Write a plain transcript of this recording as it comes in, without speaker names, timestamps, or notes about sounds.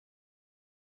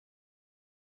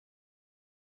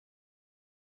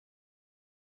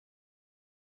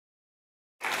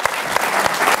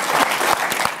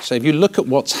So if you look at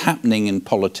what's happening in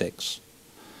politics,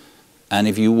 and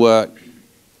if you work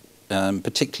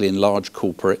particularly in large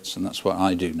corporates, and that's what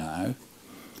I do now,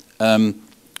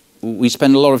 we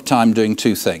spend a lot of time doing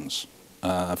two things.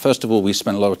 First of all, we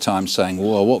spend a lot of time saying,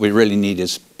 well, what we really need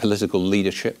is political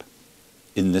leadership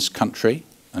in this country.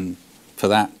 And for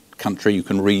that country, you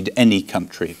can read any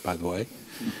country, by the way,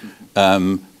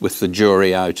 with the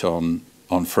jury out on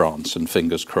France and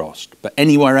fingers crossed. But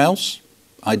anywhere else,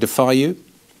 I defy you.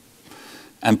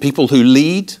 And people who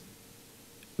lead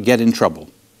get in trouble.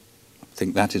 I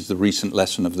think that is the recent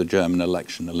lesson of the German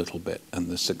election a little bit and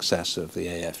the success of the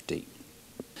AfD.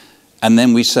 And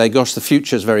then we say, gosh, the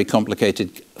future is very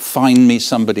complicated. Find me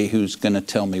somebody who's going to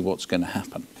tell me what's going to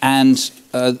happen. And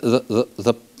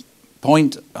the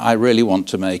point I really want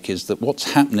to make is that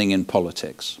what's happening in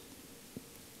politics,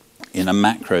 in a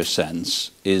macro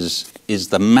sense, is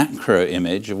the macro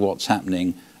image of what's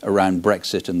happening around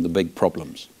Brexit and the big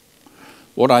problems.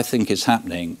 What I think is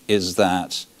happening is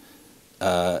that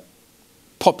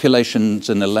populations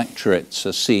and electorates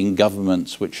are seeing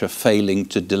governments which are failing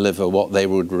to deliver what they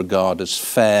would regard as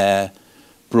fair,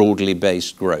 broadly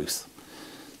based growth.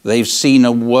 They've seen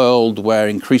a world where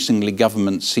increasingly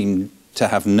governments seem to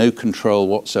have no control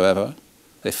whatsoever.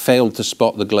 They've failed to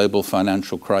spot the global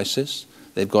financial crisis.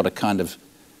 They've got a kind of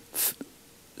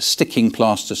sticking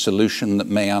plaster solution that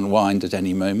may unwind at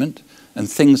any moment.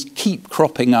 And things keep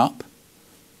cropping up,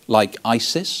 like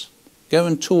ISIS. Go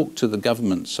and talk to the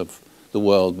governments of the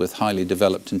world with highly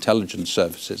developed intelligence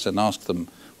services and ask them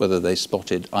whether they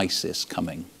spotted ISIS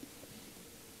coming.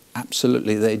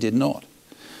 Absolutely they did not.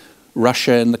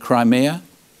 Russia and the Crimea?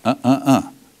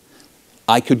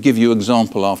 I could give you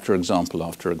example after example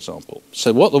after example.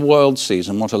 So what the world sees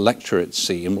and what electorates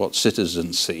see and what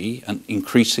citizens see, and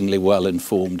increasingly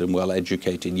well-informed and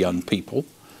well-educated young people,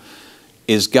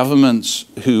 is governments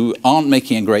who aren't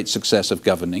making a great success of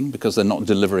governing because they're not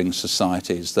delivering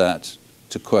societies that,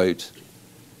 to quote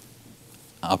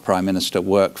our Prime Minister,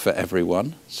 work for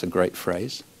everyone. It's a great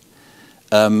phrase.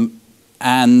 And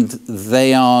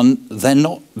they're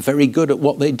not very good at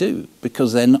what they do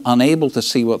because they're unable to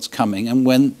see what's coming, and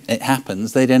when it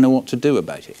happens, they don't know what to do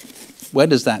about it. Where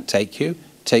does that take you?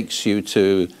 It takes you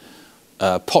to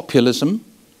populism.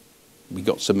 We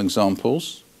got some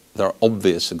examples. There are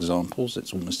obvious examples.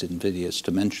 It's almost invidious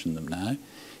to mention them now.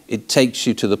 It takes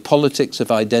you to the politics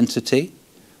of identity,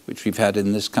 which we've had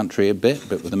in this country a bit,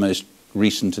 but with the most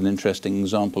recent and interesting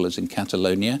example is in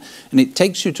Catalonia. And it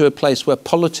takes you to a place where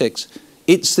politics,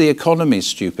 it's the economy,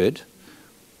 stupid,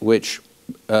 which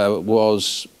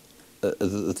was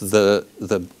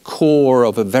the core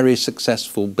of a very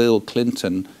successful Bill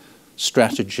Clinton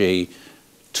strategy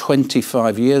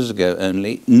 25 years ago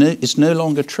only, is no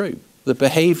longer true. The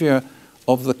behavior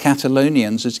of the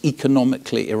Catalonians is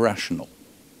economically irrational.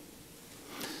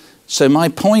 So my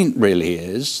point really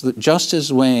is that just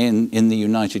as when in the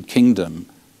United Kingdom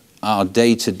our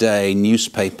day-to-day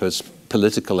newspapers'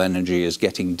 political energy is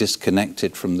getting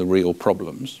disconnected from the real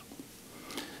problems,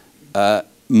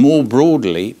 more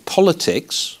broadly,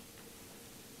 politics,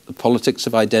 the politics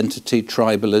of identity,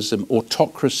 tribalism,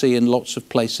 autocracy in lots of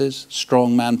places,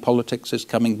 strongman politics is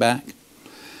coming back.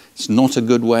 It's not a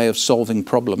good way of solving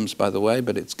problems, by the way,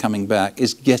 but it's coming back,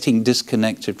 is getting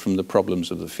disconnected from the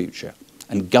problems of the future.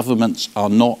 And governments are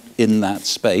not in that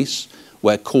space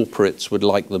where corporates would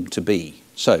like them to be.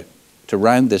 So, to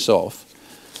round this off,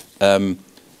 I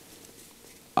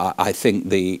think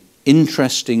the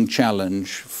interesting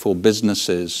challenge for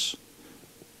businesses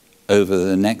over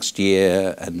the next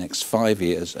year and next 5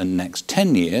 years and next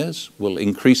 10 years will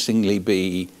increasingly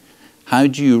be, how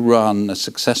do you run a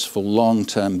successful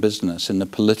long-term business in a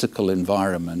political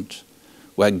environment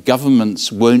where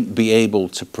governments won't be able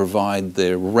to provide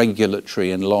the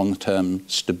regulatory and long-term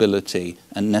stability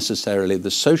and necessarily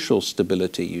the social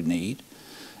stability you need,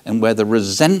 and where the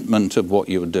resentment of what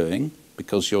you're doing,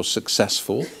 because you're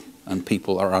successful and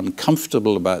people are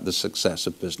uncomfortable about the success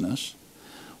of business,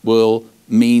 will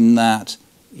mean that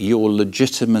your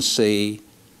legitimacy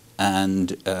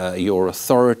and your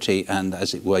authority and,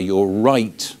 as it were, your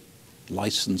right,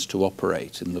 license to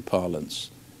operate in the parlance,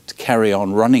 to carry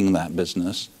on running that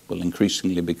business will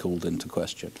increasingly be called into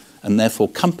question. And therefore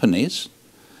companies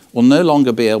will no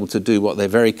longer be able to do what they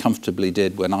very comfortably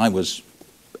did when I was,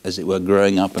 as it were,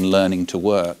 growing up and learning to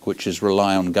work, which is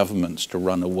rely on governments to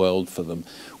run a world for them,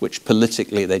 which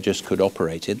politically they just could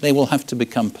operate in. They will have to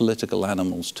become political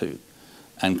animals too,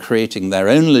 and creating their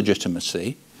own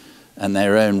legitimacy and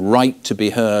their own right to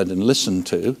be heard and listened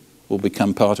to will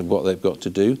become part of what they've got to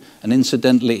do. And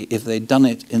incidentally, if they'd done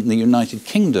it in the United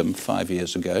Kingdom 5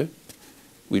 years ago,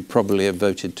 we'd probably have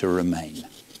voted to remain.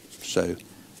 So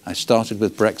I started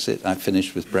with Brexit, I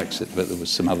finished with Brexit, but there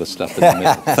was some other stuff in the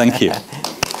middle. Thank you.